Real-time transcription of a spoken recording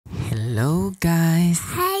Hello guys.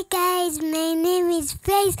 Hi guys, my name is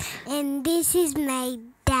Fayez and this is my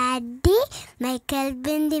daddy, Michael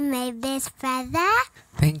Bundi, my best father.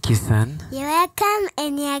 Thank you, son. You're welcome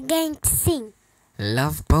and you're going to sing.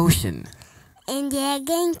 Love potion. And you're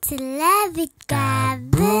going to love it,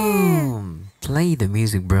 kaboom! Boom! Play the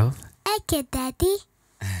music, bro. Okay, daddy.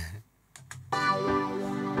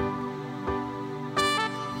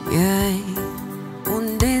 Yay,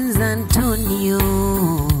 Undens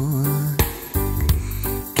Antonio.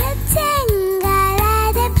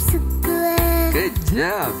 Good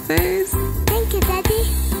job, Fayez. Thank you, daddy.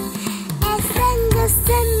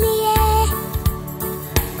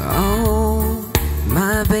 Oh,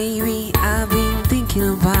 my baby, I've been thinking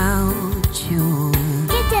about you.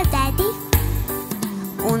 Good job, daddy.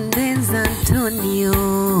 Undens Antonio.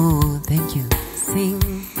 Thank you. Sing.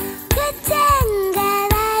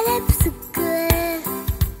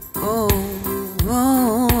 Oh,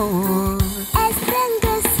 oh,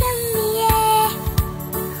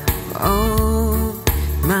 oh,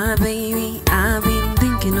 my baby, I've been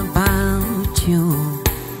thinking about you.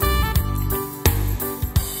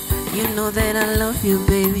 You know that I love you,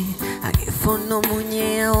 baby. I get for no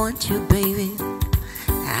money, I want you, baby.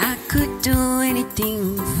 I could do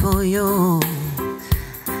anything for you.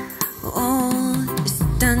 Oh,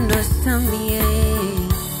 estando así,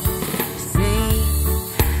 say,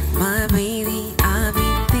 my baby, I've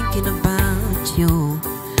been thinking about you.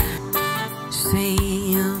 Say,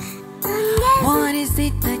 what is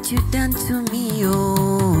it that you done to me,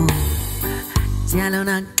 oh? Jalo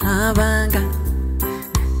na kabanga,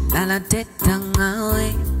 lala tetanga.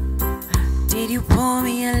 Did you pour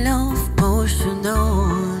me a love potion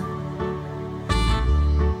on?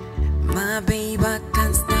 My baby, I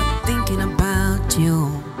can't stop thinking about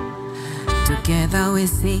you. Together we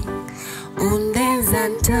sing, Undens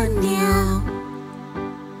Antonio.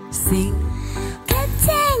 Sing.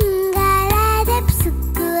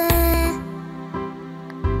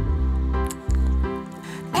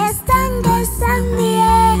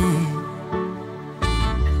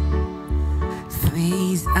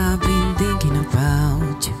 Fayez, I've been thinking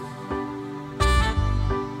about you.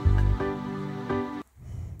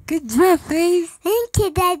 Good job, Fayez. Thank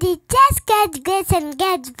you, daddy. Just God's grace and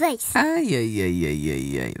God's voice.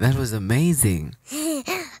 Ay. That was amazing.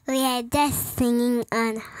 We are just singing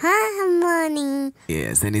on harmony.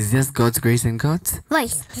 Yes, and it's just God's grace and God's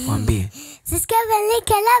Voice. one beer. Subscribe and like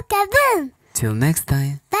a love, kaboom! Till next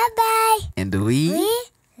time. Bye-bye. And We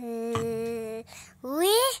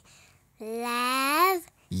love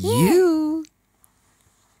you.